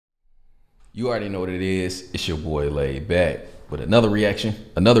You already know what it is. It's your boy Laid Back with another reaction,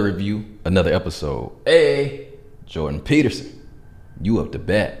 another review, another episode. Hey, Jordan Peterson, you up to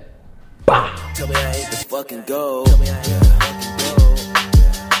bat. Bah! Tell me I ain't the fucking go.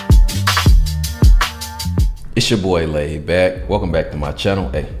 It's your boy Laid Back. Welcome back to my channel.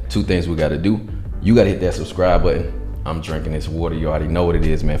 Hey, two things we gotta do. You gotta hit that subscribe button. I'm drinking this water. You already know what it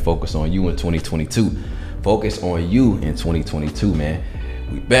is, man. Focus on you in 2022. Focus on you in 2022, man.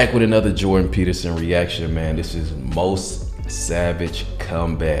 We back with another Jordan Peterson reaction, man. This is Most Savage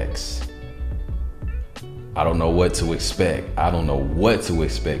Comebacks. I don't know what to expect.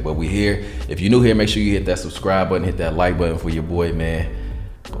 But we here. If you're new here, make sure you hit that subscribe button, hit that like button for your boy, man.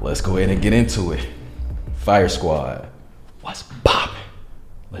 But let's go ahead and get into it. Fire Squad, what's poppin'?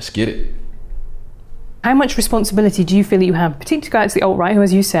 Let's get it. How much responsibility do you feel that you have, particularly guys, the alt-right, who,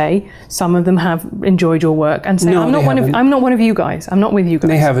 as you say, some of them have enjoyed your work and say, no, I'm not one of you guys. I'm not with you guys.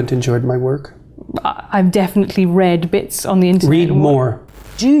 They haven't enjoyed my work. I've definitely read bits on the internet. Read more.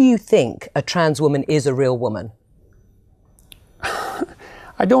 Do you think a trans woman is a real woman?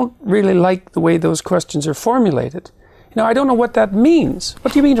 I don't really like the way those questions are formulated. You know, I don't know what that means.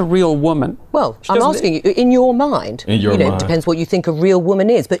 What do you mean a real woman? Well, I'm asking you, in your mind, mind. It depends what you think a real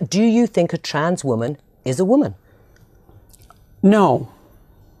woman is, but do you think a trans woman is a woman? No.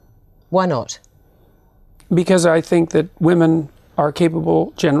 Why not? Because I think that women are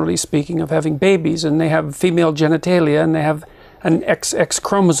capable, generally speaking, of having babies, and they have female genitalia, and they have an XX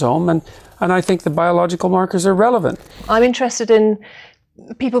chromosome, and I think the biological markers are relevant. I'm interested in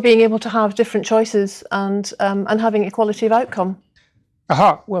people being able to have different choices and having equality of outcome.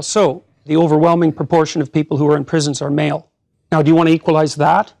 Aha, well, so the overwhelming proportion of people who are in prisons are male. Now, do you want to equalize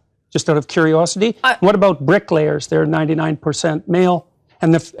that, just out of curiosity? What about bricklayers? They're 99% male,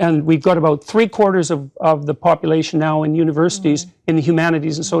 and we've got about 3/4 of the population now in universities in the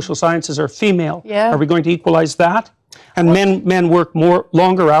humanities and social sciences are female. Yeah. Are we going to equalize that? And men work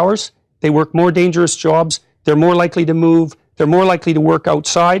longer hours, they work more dangerous jobs, they're more likely to move, they're more likely to work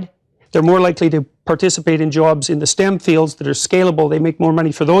outside. They're more likely to participate in jobs in the STEM fields that are scalable. They make more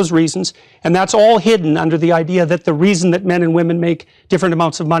money for those reasons. And that's all hidden under the idea that the reason that men and women make different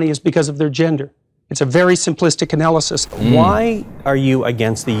amounts of money is because of their gender. It's a very simplistic analysis. Why are you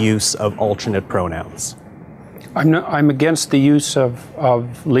against the use of alternate pronouns? I'm against the use of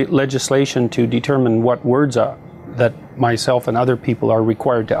legislation to determine what words that myself and other people are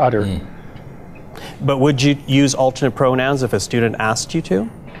required to utter. But would you use alternate pronouns if a student asked you to?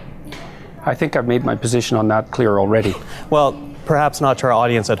 I think I've made my position on that clear already. Well, perhaps not to our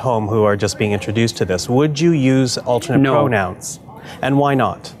audience at home who are just being introduced to this. Would you use alternate pronouns? And why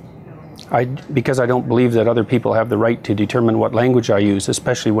not? Because I don't believe that other people have the right to determine what language I use,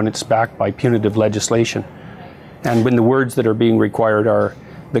 especially when it's backed by punitive legislation. And when the words that are being required are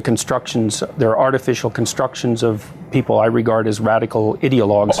the constructions, they're artificial constructions of people I regard as radical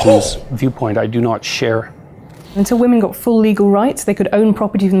ideologues whose viewpoint I do not share. Until women got full legal rights, they could own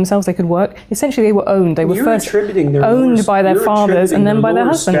property for themselves, they could work. Essentially, they were owned. They were first owned by their fathers and then by their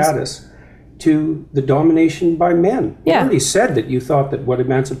husbands. Status to the domination by men. Yeah. You already said that you thought that what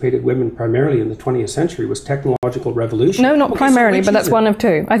emancipated women primarily in the 20th century was technological revolution. No, not primarily, but that's one of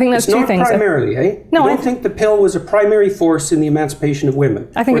two. I think that's two things. Not primarily, eh? No, I don't think the pill was a primary force in the emancipation of women.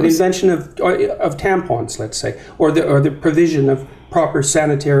 I think or the invention of tampons, let's say, or the provision of proper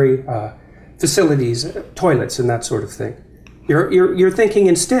sanitary facilities, toilets, and that sort of thing. You're thinking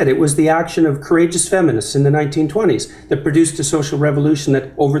instead it was the action of courageous feminists in the 1920s that produced a social revolution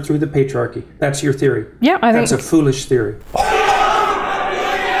that overthrew the patriarchy. That's your theory. Yeah, I think that's a foolish theory.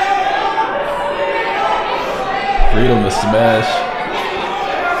 Freedom to smash.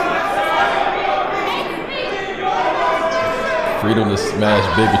 Freedom to smash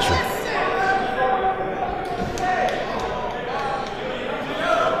bigotry.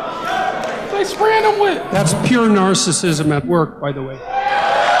 Spraying them with? That's pure narcissism at work, by the way.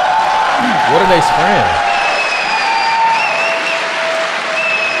 What are they spraying?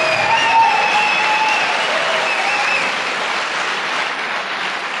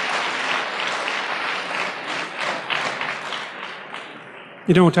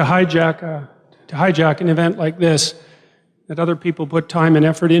 You know, to hijack an event like this that other people put time and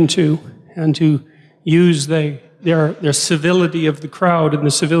effort into, and to use their civility of the crowd and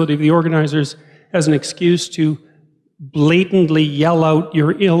the civility of the organizers as an excuse to blatantly yell out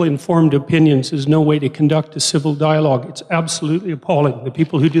your ill-informed opinions is no way to conduct a civil dialogue. It's absolutely appalling. The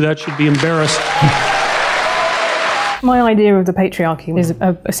people who do that should be embarrassed. My idea of the patriarchy is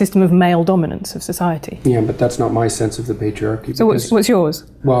a system of male dominance of society. Yeah, but that's not my sense of the patriarchy. So what's yours?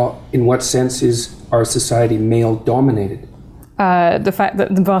 Well, in what sense is our society male-dominated? The fact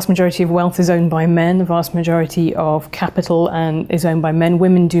that the vast majority of wealth is owned by men, the vast majority of capital is owned by men.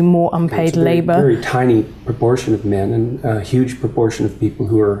 Women do more unpaid labour. Very tiny proportion of men, and a huge proportion of people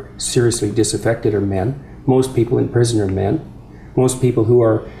who are seriously disaffected are men. Most people in prison are men. Most people who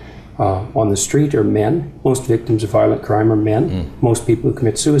are on the street are men. Most victims of violent crime are men. Most people who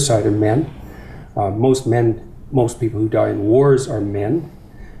commit suicide are men. Most people who die in wars are men.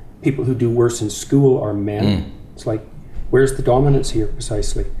 People who do worse in school are men. It's like, where's the dominance here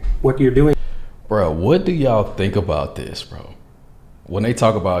precisely? What you're doing. Bro, what do y'all think about this, bro? When they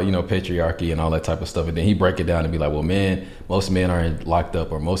talk about, you know, patriarchy and all that type of stuff, and then he break it down and be like, well, most men aren't locked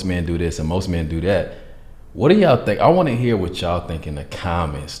up, or most men do this and most men do that. What do y'all think? I want to hear what y'all think in the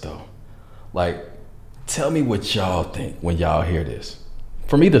comments, though. Like, tell me what y'all think when y'all hear this.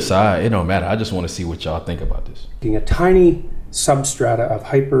 From either side, it don't matter. I just want to see what y'all think about this. A tiny substrata of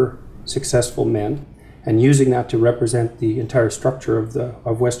hyper successful men and using that to represent the entire structure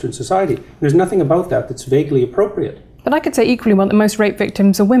of Western society. There's nothing about that that's vaguely appropriate. But I could say equally well that most rape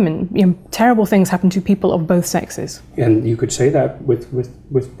victims are women. You know, terrible things happen to people of both sexes. And you could say that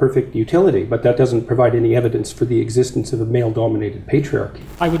with perfect utility, but that doesn't provide any evidence for the existence of a male-dominated patriarchy.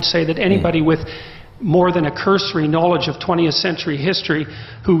 I would say that anybody with more than a cursory knowledge of 20th century history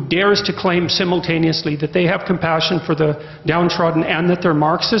who dares to claim simultaneously that they have compassion for the downtrodden and that they're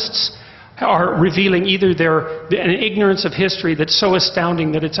Marxists are revealing either an ignorance of history that's so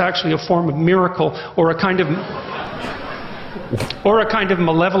astounding that it's actually a form of miracle, or a kind of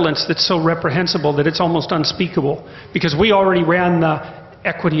malevolence that's so reprehensible that it's almost unspeakable. Because we already ran the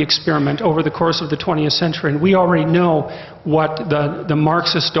equity experiment over the course of the 20th century, and we already know what the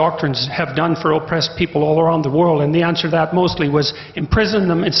Marxist doctrines have done for oppressed people all around the world, and the answer to that mostly was imprison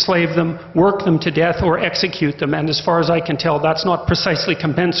them, enslave them, work them to death, or execute them. And as far as I can tell, that's not precisely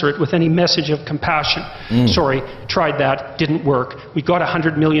commensurate with any message of compassion. Sorry, tried that, didn't work. We got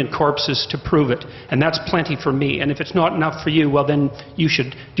 100 million corpses to prove it, and that's plenty for me. And if it's not enough for you, well then you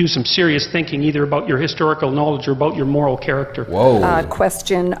should do some serious thinking, either about your historical knowledge or about your moral character. Whoa.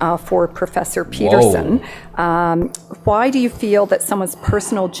 Question for Professor Peterson. Why do you feel that someone's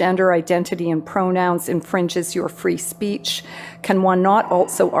personal gender identity and pronouns infringes your free speech? Can one not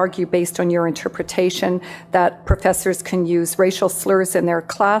also argue, based on your interpretation, that professors can use racial slurs in their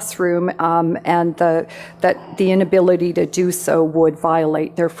classroom and that the inability to do so would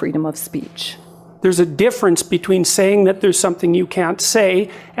violate their freedom of speech? There's a difference between saying that there's something you can't say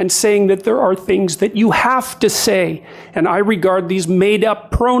and saying that there are things that you have to say. And I regard these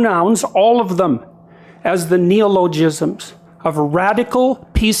made-up pronouns, all of them, as the neologisms of radical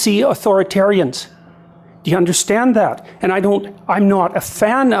PC authoritarians. Do you understand that? And I'm not a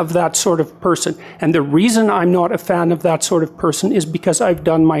fan of that sort of person. And the reason I'm not a fan of that sort of person is because I've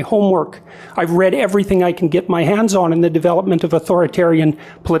done my homework. I've read everything I can get my hands on in the development of authoritarian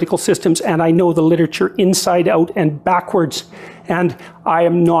political systems, and I know the literature inside out and backwards. And I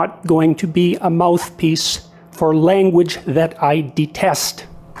am not going to be a mouthpiece for language that I detest.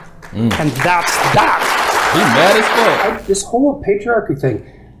 And that's that. He's mad as fuck. This whole patriarchy thing,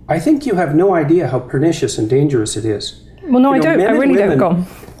 I think you have no idea how pernicious and dangerous it is. Well, no, I don't. I really don't. Go on.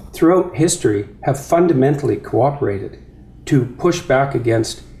 Throughout history have fundamentally cooperated to push back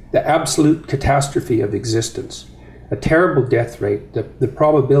against the absolute catastrophe of existence. A terrible death rate, the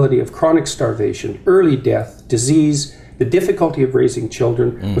probability of chronic starvation, early death, disease, the difficulty of raising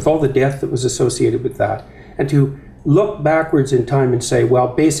children, with all the death that was associated with that. And to look backwards in time and say, well,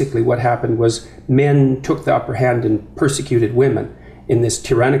 basically what happened was men took the upper hand and persecuted women in this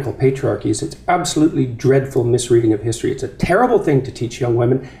tyrannical patriarchy is an absolutely dreadful misreading of history. It's a terrible thing to teach young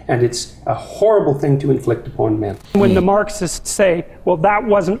women, and it's a horrible thing to inflict upon men. When the Marxists say, well, that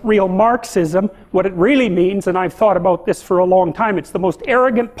wasn't real Marxism, what it really means, and I've thought about this for a long time, it's the most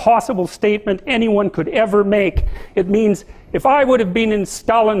arrogant possible statement anyone could ever make. It means, if I would have been in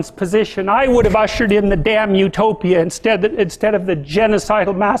Stalin's position, I would have ushered in the damn utopia instead of the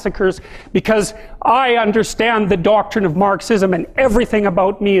genocidal massacres, because I understand the doctrine of Marxism and everything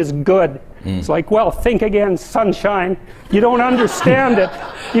about me is good. It's like, well, think again, sunshine. You don't understand it.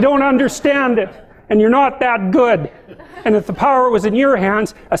 You don't understand it. And you're not that good. And if the power was in your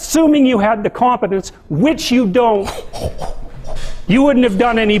hands, assuming you had the competence, which you don't, you wouldn't have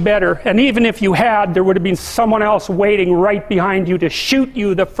done any better. And even if you had, there would have been someone else waiting right behind you to shoot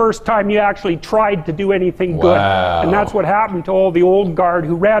you the first time you actually tried to do anything good. And that's what happened to all the old guard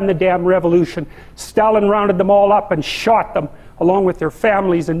who ran the damn revolution. Stalin rounded them all up and shot them, along with their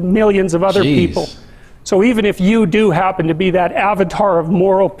families and millions of other people. So even if you do happen to be that avatar of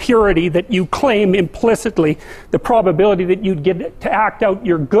moral purity that you claim implicitly, the probability that you'd get to act out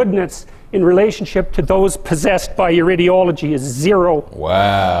your goodness in relationship to those possessed by your ideology is zero.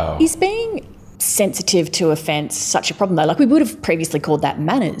 Wow. Is being sensitive to offence such a problem though? Like we would have previously called that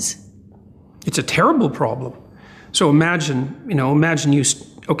manners. It's a terrible problem. So imagine you,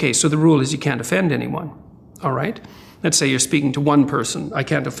 okay, so the rule is you can't offend anyone, all right? Let's say you're speaking to one person, I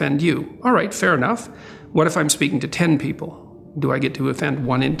can't offend you. All right, fair enough. What if I'm speaking to 10 people? Do I get to offend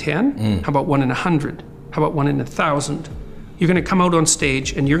 1 in 10? How about 1 in 100? How about 1 in 1,000? You're going to come out on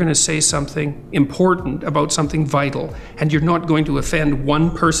stage and you're going to say something important about something vital, and you're not going to offend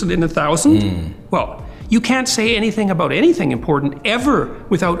 1 person in 1,000? Well, you can't say anything about anything important ever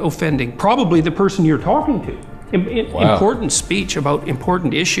without offending probably the person you're talking to. Wow. Important speech about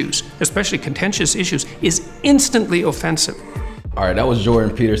important issues, especially contentious issues, is instantly offensive. All right, that was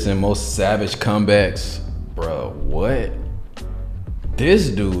Jordan Peterson, most savage comebacks. Bro, what? This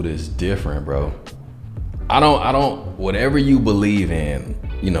dude is different, bro. I don't, whatever you believe in,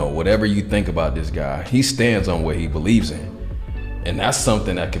 whatever you think about this guy, he stands on what he believes in. And that's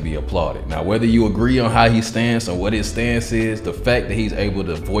something that can be applauded. Now, whether you agree on how he stands or what his stance is, the fact that he's able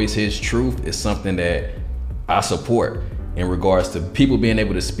to voice his truth is something that I support in regards to people being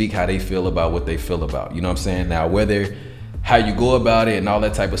able to speak how they feel about what they feel about. You know what I'm saying? Now, whether how you go about it and all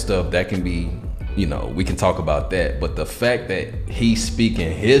that type of stuff, that can be, we can talk about that. But the fact that he's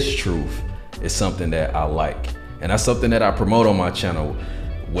speaking his truth is something that I like. And that's something that I promote on my channel.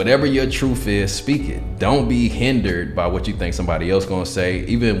 Whatever your truth is, speak it. Don't be hindered by what you think somebody else gonna say.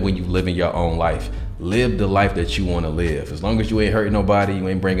 Even when you live in your own life, live the life that you wanna live. As long as you ain't hurting nobody, you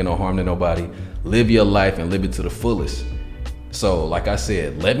ain't bringing no harm to nobody, live your life and live it to the fullest. So like I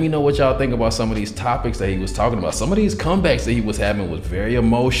said, let me know what y'all think about some of these topics that he was talking about. Some of these comebacks that he was having was very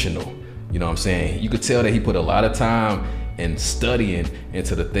emotional. You know what I'm saying? You could tell that he put a lot of time and studying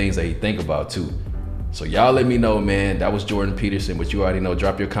into the things that he think about too. So y'all let me know, man. That was Jordan Peterson, but you already know.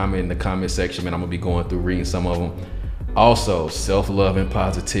 Drop your comment in the comment section, man. I'm gonna be going through reading some of them. Also, self-love and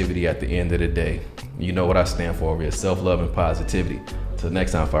positivity at the end of the day. You know what I stand for over here, self-love and positivity. Till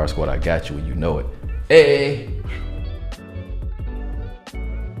next time, Fire Squad, I got you and you know it. Hey.